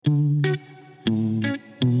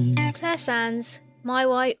Claire Sands, My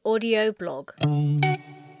Way Audio Blog.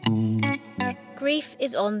 Grief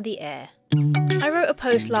is on the air. I wrote a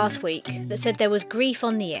post last week that said there was grief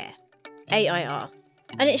on the air, AIR,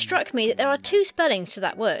 and it struck me that there are two spellings to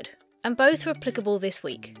that word, and both are applicable this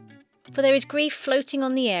week. For there is grief floating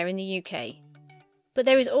on the air in the UK, but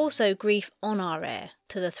there is also grief on our heir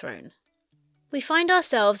to the throne. We find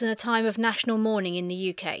ourselves in a time of national mourning in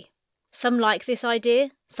the UK. Some like this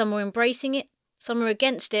idea, some are embracing it, some are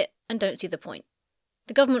against it and don't see the point.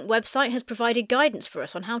 The government website has provided guidance for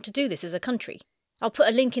us on how to do this as a country. I'll put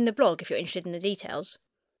a link in the blog if you're interested in the details.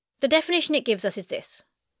 The definition it gives us is this.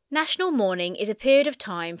 National mourning is a period of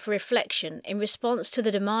time for reflection in response to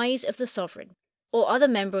the demise of the sovereign, or other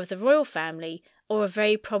member of the royal family, or a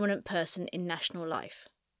very prominent person in national life.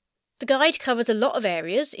 The guide covers a lot of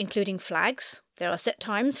areas, including flags. There are set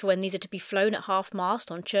times for when these are to be flown at half-mast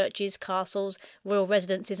on churches, castles, royal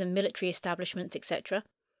residences and military establishments, etc.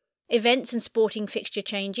 Events and sporting fixture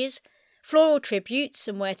changes, floral tributes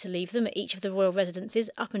and where to leave them at each of the royal residences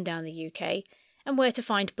up and down the UK, and where to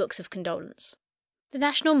find books of condolence. The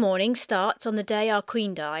national mourning starts on the day our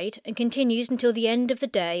Queen died and continues until the end of the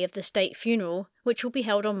day of the state funeral, which will be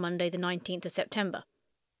held on Monday the 19th of September.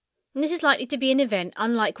 And this is likely to be an event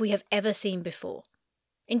unlike we have ever seen before.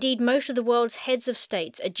 Indeed, most of the world's heads of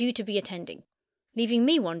states are due to be attending, leaving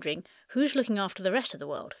me wondering who's looking after the rest of the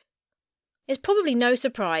world. It's probably no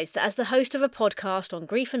surprise that as the host of a podcast on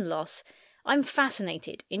grief and loss, I'm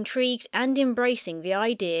fascinated, intrigued and embracing the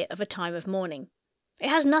idea of a time of mourning. It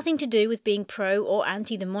has nothing to do with being pro or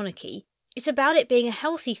anti the monarchy. It's about it being a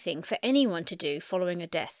healthy thing for anyone to do following a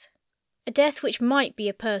death. A death which might be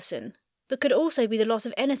a person, but could also be the loss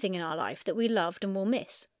of anything in our life that we loved and will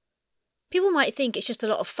miss. People might think it's just a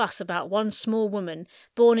lot of fuss about one small woman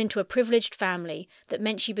born into a privileged family that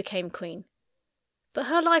meant she became queen. But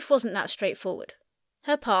her life wasn't that straightforward.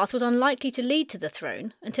 Her path was unlikely to lead to the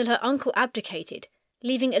throne until her uncle abdicated,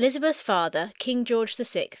 leaving Elizabeth's father, King George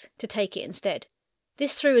VI, to take it instead.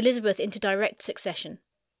 This threw Elizabeth into direct succession.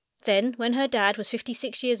 Then, when her dad was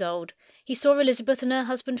 56 years old, he saw Elizabeth and her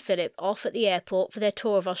husband Philip off at the airport for their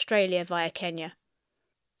tour of Australia via Kenya.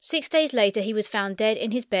 6 days later he was found dead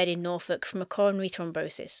in his bed in Norfolk from a coronary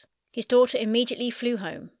thrombosis. His daughter immediately flew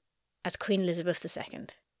home as Queen Elizabeth II.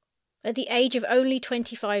 At the age of only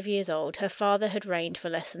 25 years old, her father had reigned for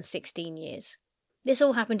less than 16 years. This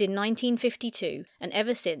all happened in 1952, and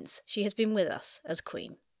ever since she has been with us as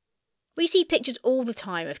Queen. We see pictures all the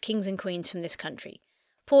time of kings and queens from this country.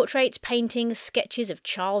 Portraits, paintings, sketches of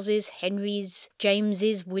Charles's, Henry's,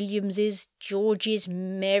 James's, Williams's, George's,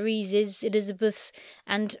 Mary's, Elizabeth's,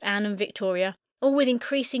 and Anne and Victoria, all with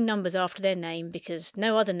increasing numbers after their name because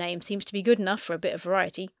no other name seems to be good enough for a bit of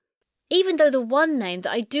variety. Even though the one name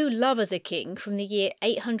that I do love as a king from the year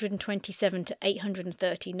 827 to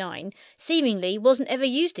 839 seemingly wasn't ever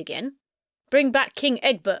used again. Bring back King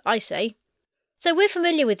Egbert, I say. So we're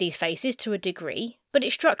familiar with these faces to a degree, but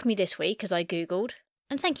it struck me this week as I googled,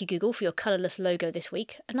 and thank you Google for your colourless logo this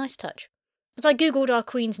week, a nice touch. As I googled our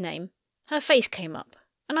Queen's name, her face came up,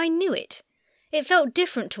 and I knew it. It felt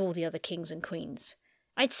different to all the other kings and queens.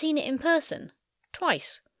 I'd seen it in person,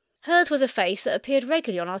 twice. Hers was a face that appeared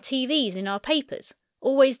regularly on our TVs and in our papers,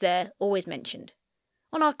 always there, always mentioned.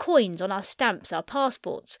 On our coins, on our stamps, our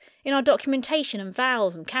passports, in our documentation and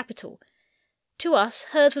vows and capital. To us,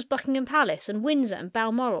 hers was Buckingham Palace and Windsor and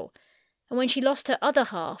Balmoral, and when she lost her other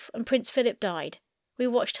half and Prince Philip died, we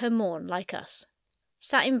watched her mourn like us.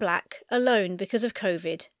 Sat in black, alone because of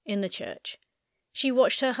COVID, in the church. She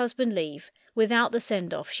watched her husband leave, without the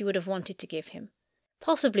send-off she would have wanted to give him.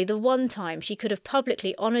 Possibly the one time she could have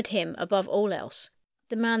publicly honoured him above all else,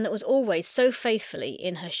 the man that was always so faithfully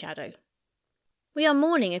in her shadow. We are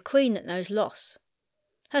mourning a queen that knows loss.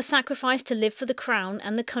 Her sacrifice to live for the crown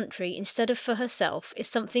and the country instead of for herself is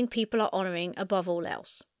something people are honouring above all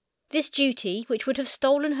else. This duty, which would have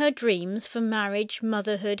stolen her dreams for marriage,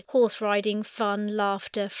 motherhood, horse riding, fun,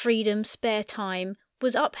 laughter, freedom, spare time,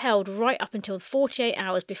 was upheld right up until 48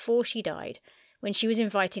 hours before she died, when she was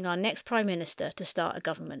inviting our next Prime Minister to start a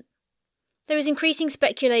government. There is increasing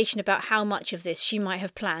speculation about how much of this she might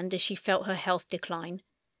have planned as she felt her health decline.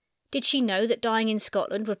 Did she know that dying in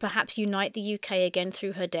Scotland would perhaps unite the UK again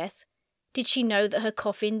through her death? Did she know that her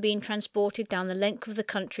coffin being transported down the length of the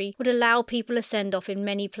country would allow people a send-off in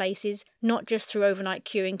many places, not just through overnight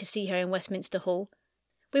queuing to see her in Westminster Hall?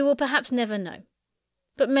 We will perhaps never know.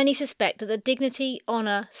 But many suspect that the dignity,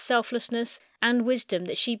 honour, selflessness and wisdom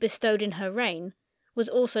that she bestowed in her reign was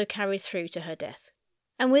also carried through to her death.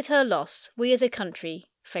 And with her loss, we as a country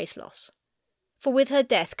face loss. For with her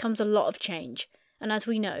death comes a lot of change, and as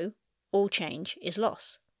we know, all change is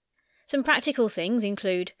loss. Some practical things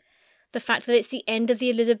include the fact that it's the end of the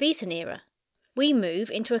Elizabethan era. We move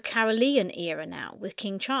into a Carolean era now with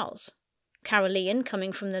King Charles. Carolean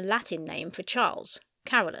coming from the Latin name for Charles,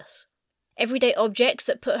 Carolus. Everyday objects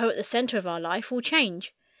that put her at the centre of our life will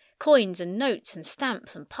change. Coins and notes and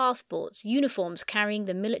stamps and passports, uniforms carrying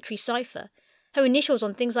the military cipher. Her initials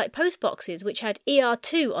on things like postboxes, which had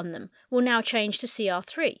ER2 on them, will now change to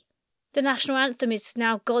CR3. The national anthem is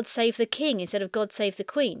now God Save the King instead of God Save the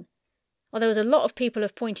Queen. Although, as a lot of people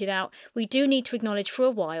have pointed out, we do need to acknowledge for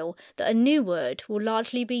a while that a new word will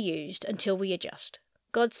largely be used until we adjust.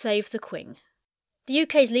 God Save the Queen. The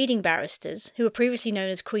UK's leading barristers, who were previously known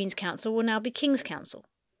as Queen's Counsel, will now be King's Counsel.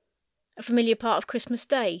 A familiar part of Christmas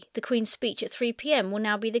Day, the Queen's speech at 3 p.m. will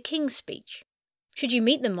now be the King's speech. Should you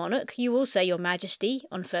meet the monarch, you will say Your Majesty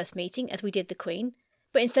on first meeting, as we did the Queen,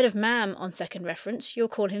 but instead of ma'am on second reference, you'll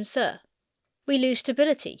call him sir. We lose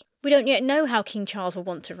stability. We don't yet know how King Charles will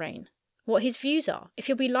want to reign, what his views are, if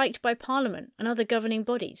he'll be liked by Parliament and other governing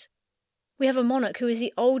bodies. We have a monarch who is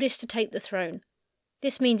the oldest to take the throne.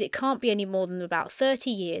 This means it can't be any more than about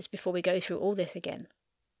 30 years before we go through all this again.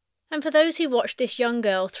 And for those who watched this young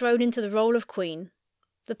girl thrown into the role of Queen,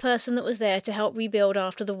 the person that was there to help rebuild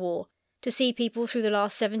after the war, to see people through the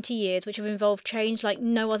last 70 years which have involved change like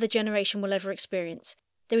no other generation will ever experience,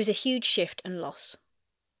 there is a huge shift and loss.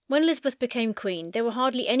 When Elizabeth became Queen, there were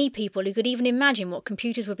hardly any people who could even imagine what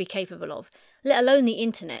computers would be capable of, let alone the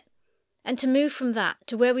internet. And to move from that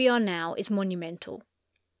to where we are now is monumental.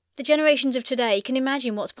 The generations of today can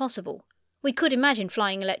imagine what's possible. We could imagine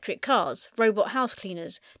flying electric cars, robot house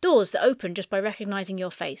cleaners, doors that open just by recognising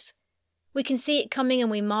your face. We can see it coming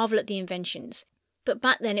and we marvel at the inventions. But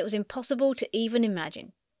back then it was impossible to even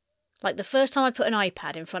imagine. Like the first time I put an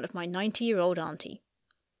iPad in front of my 90-year-old auntie.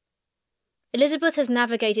 Elizabeth has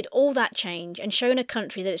navigated all that change and shown a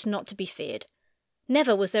country that it's not to be feared.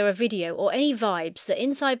 Never was there a video or any vibes that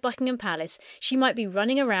inside Buckingham Palace she might be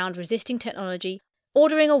running around resisting technology,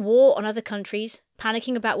 ordering a war on other countries,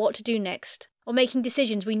 panicking about what to do next, or making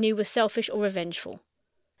decisions we knew were selfish or revengeful.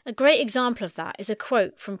 A great example of that is a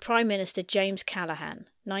quote from Prime Minister James Callaghan,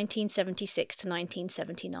 1976 to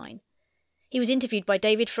 1979. He was interviewed by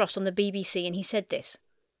David Frost on the BBC and he said this: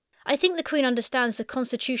 "I think the Queen understands the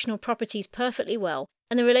constitutional properties perfectly well,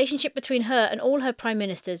 and the relationship between her and all her Prime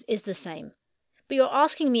Ministers is the same. But you're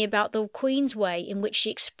asking me about the Queen's way in which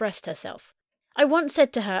she expressed herself. I once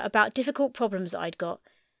said to her about difficult problems that I'd got,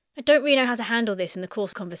 I don't really know how to handle this in the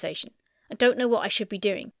course conversation. I don't know what I should be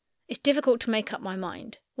doing. It's difficult to make up my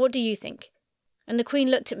mind. What do you think?" And the Queen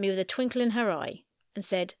looked at me with a twinkle in her eye and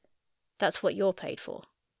said, "That's what you're paid for."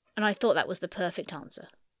 And I thought that was the perfect answer.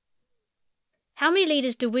 How many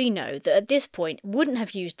leaders do we know that at this point wouldn't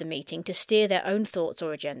have used the meeting to steer their own thoughts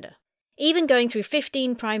or agenda? Even going through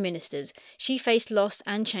 15 prime ministers, she faced loss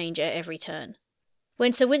and change at every turn.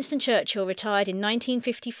 When Sir Winston Churchill retired in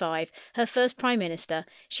 1955, her first prime minister,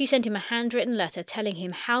 she sent him a handwritten letter telling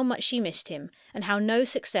him how much she missed him and how no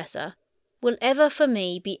successor will ever for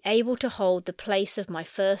me be able to hold the place of my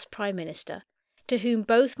first prime minister, to whom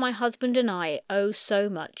both my husband and I owe so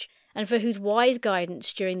much, and for whose wise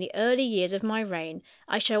guidance during the early years of my reign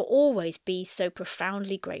I shall always be so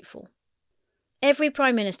profoundly grateful. Every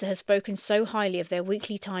Prime Minister has spoken so highly of their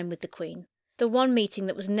weekly time with the Queen, the one meeting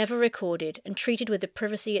that was never recorded and treated with the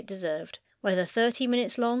privacy it deserved, whether 30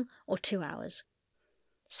 minutes long or 2 hours.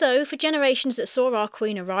 So, for generations that saw our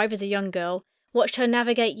Queen arrive as a young girl, watched her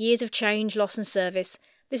navigate years of change, loss and service,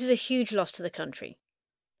 this is a huge loss to the country.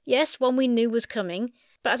 Yes, one we knew was coming,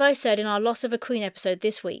 but as I said in our Loss of a Queen episode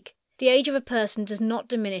this week, the age of a person does not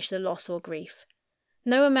diminish the loss or grief.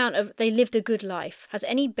 No amount of "they lived a good life" has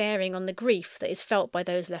any bearing on the grief that is felt by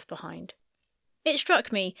those left behind. It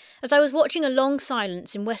struck me, as I was watching a long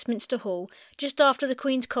silence in Westminster Hall just after the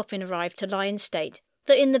Queen's coffin arrived to lie in state,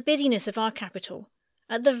 that in the busyness of our capital,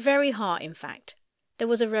 at the very heart in fact, there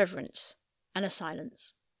was a reverence and a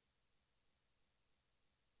silence.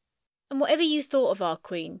 And whatever you thought of our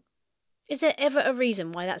Queen, is there ever a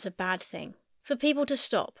reason why that's a bad thing? For people to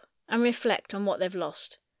stop and reflect on what they've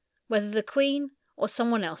lost, whether the Queen or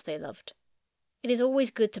someone else they loved. It is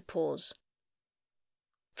always good to pause.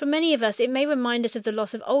 For many of us, it may remind us of the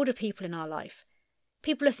loss of older people in our life.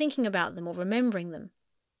 People are thinking about them or remembering them.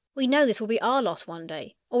 We know this will be our loss one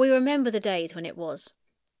day, or we remember the days when it was.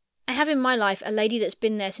 I have in my life a lady that's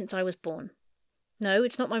been there since I was born. No,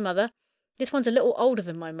 it's not my mother. This one's a little older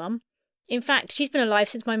than my mum. In fact, she's been alive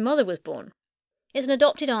since my mother was born. It's an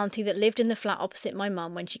adopted auntie that lived in the flat opposite my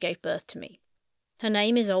mum when she gave birth to me. Her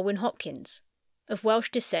name is Olwyn Hopkins. Of Welsh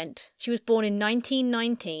descent, she was born in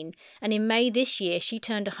 1919, and in May this year she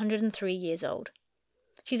turned 103 years old.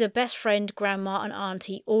 She's a best friend, grandma and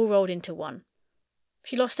auntie all rolled into one.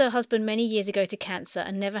 She lost her husband many years ago to cancer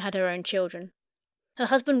and never had her own children. Her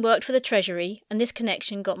husband worked for the Treasury, and this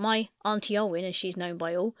connection got my Auntie Olwyn, as she's known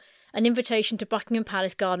by all, an invitation to Buckingham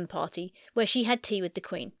Palace garden party, where she had tea with the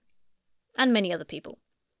Queen. And many other people.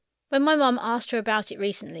 When my mum asked her about it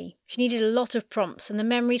recently, she needed a lot of prompts and the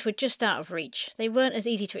memories were just out of reach. They weren't as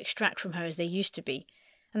easy to extract from her as they used to be,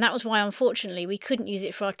 and that was why unfortunately we couldn't use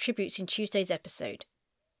it for our tributes in Tuesday's episode.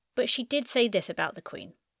 But she did say this about the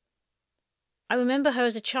Queen. I remember her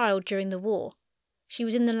as a child during the war. She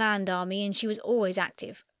was in the Land Army and she was always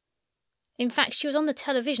active. In fact, she was on the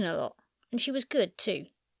television a lot, and she was good too.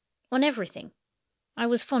 On everything. I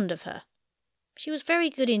was fond of her. She was very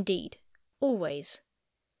good indeed. Always.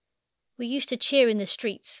 We used to cheer in the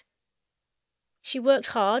streets. She worked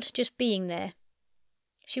hard just being there.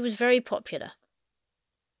 She was very popular.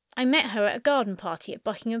 I met her at a garden party at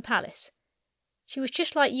Buckingham Palace. She was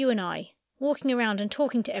just like you and I, walking around and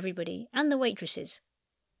talking to everybody, and the waitresses.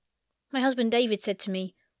 My husband David said to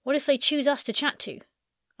me, "What if they choose us to chat to?"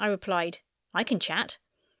 I replied, "I can chat."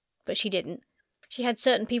 But she didn't. She had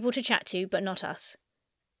certain people to chat to, but not us.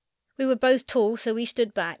 We were both tall, so we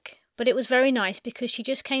stood back, but it was very nice because she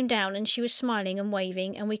just came down and she was smiling and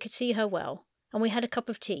waving and we could see her well, and we had a cup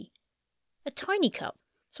of tea. A tiny cup.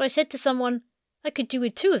 So I said to someone, "I could do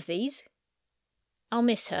with 2 of these." I'll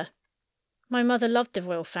miss her. My mother loved the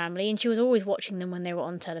royal family and she was always watching them when they were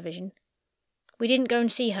on television. We didn't go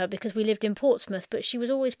and see her because we lived in Portsmouth, but she was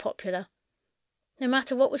always popular. No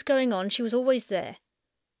matter what was going on, she was always there.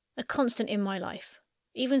 A constant in my life,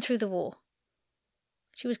 even through the war.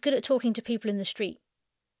 She was good at talking to people in the street.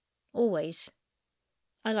 Always.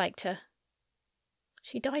 I liked her.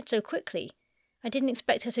 She died so quickly. I didn't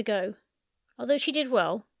expect her to go. Although she did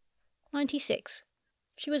well. 96.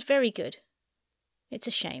 She was very good. It's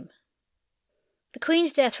a shame. The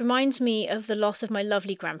Queen's death reminds me of the loss of my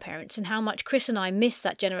lovely grandparents and how much Chris and I miss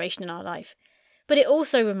that generation in our life. But it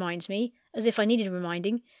also reminds me, as if I needed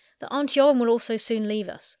reminding, that Auntie Olwen will also soon leave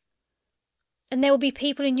us. And there will be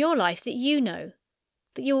people in your life that you know,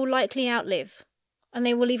 that you will likely outlive, and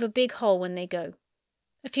they will leave a big hole when they go.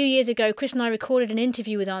 A few years ago, Chris and I recorded an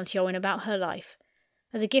interview with Auntie Olwen about her life,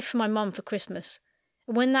 as a gift from my mum for Christmas,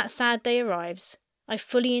 and when that sad day arrives, I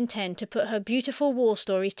fully intend to put her beautiful war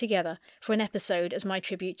stories together for an episode as my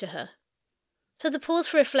tribute to her. So the pause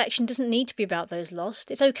for reflection doesn't need to be about those lost.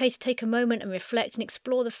 It's okay to take a moment and reflect and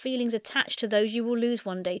explore the feelings attached to those you will lose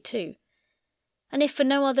one day too. And if for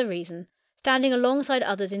no other reason, standing alongside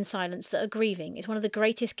others in silence that are grieving is one of the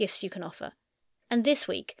greatest gifts you can offer. And this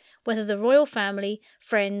week, whether the royal family,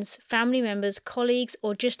 friends, family members, colleagues,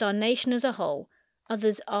 or just our nation as a whole,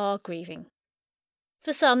 others are grieving.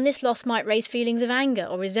 For some, this loss might raise feelings of anger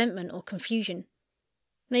or resentment or confusion.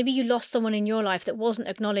 Maybe you lost someone in your life that wasn't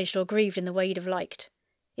acknowledged or grieved in the way you'd have liked.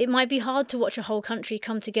 It might be hard to watch a whole country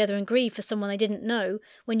come together and grieve for someone they didn't know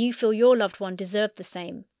when you feel your loved one deserved the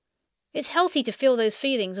same. It's healthy to feel those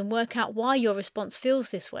feelings and work out why your response feels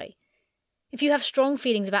this way. If you have strong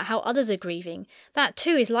feelings about how others are grieving, that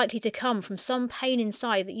too is likely to come from some pain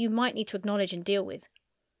inside that you might need to acknowledge and deal with.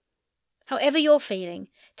 However you're feeling,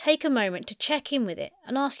 take a moment to check in with it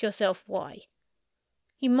and ask yourself why.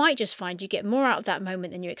 You might just find you get more out of that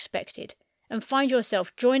moment than you expected, and find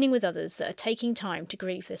yourself joining with others that are taking time to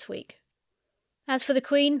grieve this week. As for the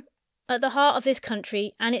Queen, at the heart of this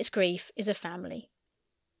country and its grief is a family.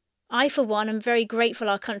 I, for one, am very grateful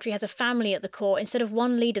our country has a family at the core instead of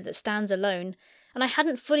one leader that stands alone, and I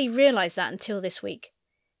hadn't fully realised that until this week.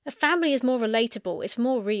 A family is more relatable, it's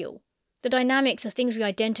more real. The dynamics are things we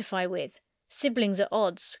identify with. Siblings at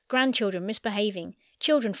odds, grandchildren misbehaving,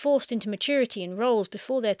 children forced into maturity and roles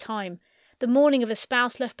before their time, the mourning of a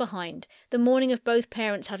spouse left behind, the mourning of both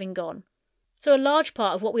parents having gone. So a large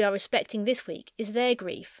part of what we are respecting this week is their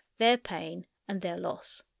grief, their pain, and their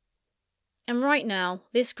loss. And right now,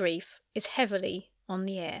 this grief is heavily on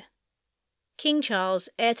the heir. King Charles,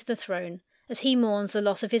 heir to the throne, as he mourns the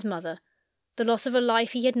loss of his mother, the loss of a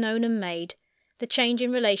life he had known and made, the change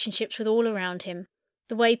in relationships with all around him,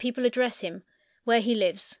 the way people address him, where he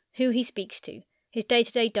lives, who he speaks to, his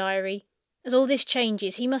day-to-day diary. As all this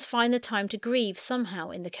changes, he must find the time to grieve somehow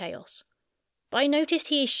in the chaos. But I noticed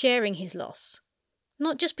he is sharing his loss.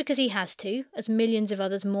 Not just because he has to, as millions of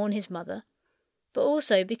others mourn his mother, but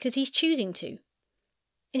also because he's choosing to.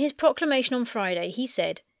 In his proclamation on Friday, he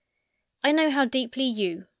said, "I know how deeply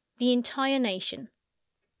you, the entire nation,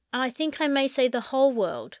 and I think I may say the whole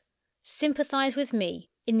world, sympathise with me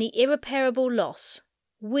in the irreparable loss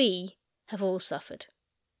we have all suffered."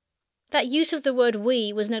 That use of the word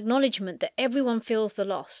we was an acknowledgement that everyone feels the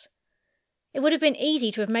loss. It would have been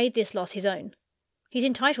easy to have made this loss his own. He's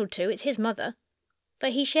entitled to, it's his mother.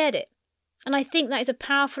 But he shared it. And I think that is a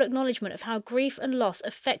powerful acknowledgement of how grief and loss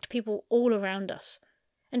affect people all around us.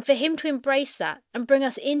 And for him to embrace that and bring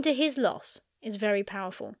us into his loss is very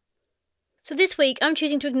powerful. So this week I'm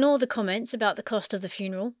choosing to ignore the comments about the cost of the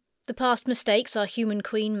funeral, the past mistakes our human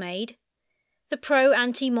queen made, the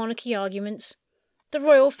pro-anti-monarchy arguments, the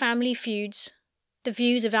royal family feuds, the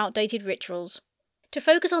views of outdated rituals. To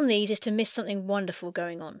focus on these is to miss something wonderful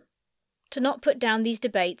going on. To not put down these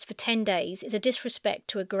debates for 10 days is a disrespect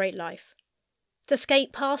to a great life. To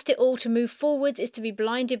skate past it all to move forwards is to be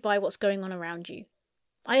blinded by what's going on around you.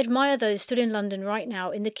 I admire those stood in London right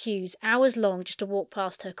now in the queues hours long just to walk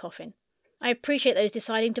past her coffin. I appreciate those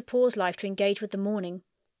deciding to pause life to engage with the mourning.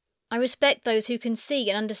 I respect those who can see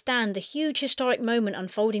and understand the huge historic moment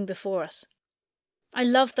unfolding before us. I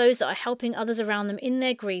love those that are helping others around them in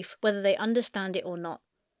their grief, whether they understand it or not.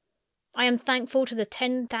 I am thankful to the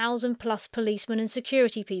 10,000 plus policemen and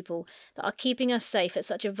security people that are keeping us safe at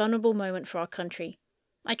such a vulnerable moment for our country.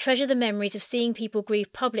 I treasure the memories of seeing people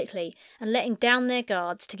grieve publicly and letting down their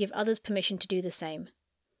guards to give others permission to do the same.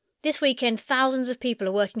 This weekend, thousands of people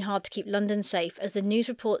are working hard to keep London safe as the news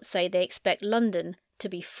reports say they expect London to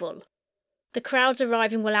be full. The crowds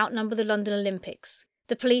arriving will outnumber the London Olympics.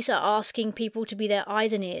 The police are asking people to be their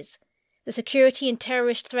eyes and ears. The security and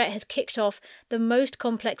terrorist threat has kicked off the most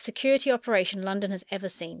complex security operation London has ever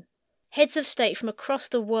seen. Heads of state from across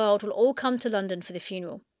the world will all come to London for the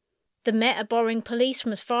funeral. The Met are borrowing police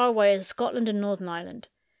from as far away as Scotland and Northern Ireland.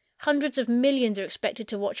 Hundreds of millions are expected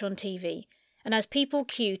to watch on TV, and as people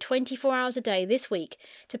queue 24 hours a day this week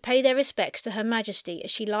to pay their respects to Her Majesty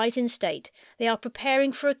as she lies in state, they are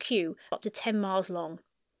preparing for a queue up to 10 miles long.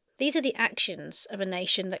 These are the actions of a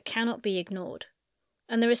nation that cannot be ignored,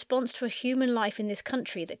 and the response to a human life in this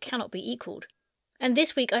country that cannot be equalled. And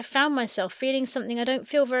this week I found myself feeling something I don't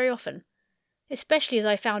feel very often, especially as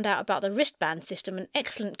I found out about the wristband system and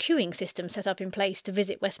excellent queuing system set up in place to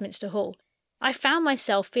visit Westminster Hall. I found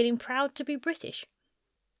myself feeling proud to be British.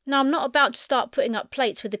 Now, I'm not about to start putting up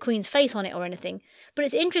plates with the Queen's face on it or anything, but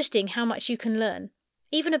it's interesting how much you can learn,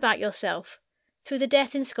 even about yourself, through the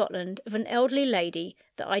death in Scotland of an elderly lady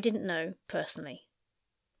that I didn't know personally.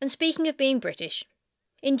 And speaking of being British,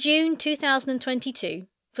 in June 2022,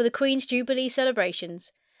 for the Queen's Jubilee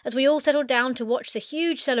celebrations, as we all settled down to watch the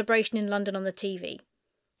huge celebration in London on the TV,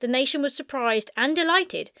 the nation was surprised and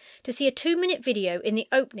delighted to see a 2-minute video in the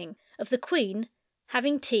opening of the Queen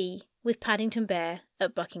having tea with Paddington Bear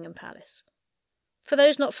at Buckingham Palace. For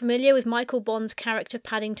those not familiar with Michael Bond's character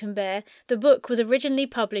Paddington Bear, the book was originally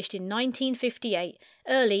published in 1958,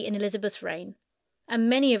 early in Elizabeth's reign, and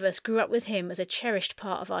many of us grew up with him as a cherished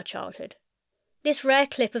part of our childhood. This rare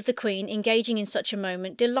clip of the Queen engaging in such a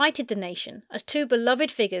moment delighted the nation as two beloved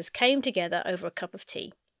figures came together over a cup of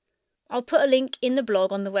tea. I'll put a link in the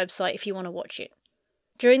blog on the website if you want to watch it.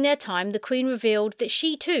 During their time, the Queen revealed that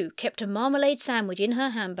she too kept a marmalade sandwich in her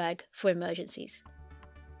handbag for emergencies.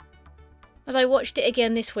 As I watched it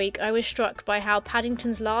again this week, I was struck by how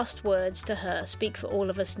Paddington's last words to her speak for all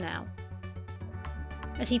of us now.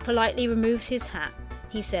 As he politely removes his hat,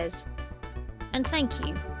 he says, "And thank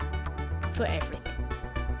you for everything."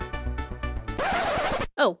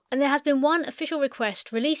 Oh, and there has been one official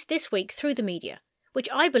request released this week through the media, which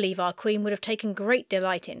I believe our Queen would have taken great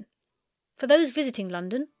delight in. For those visiting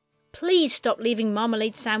London, please stop leaving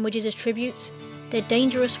marmalade sandwiches as tributes. They're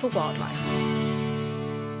dangerous for wildlife.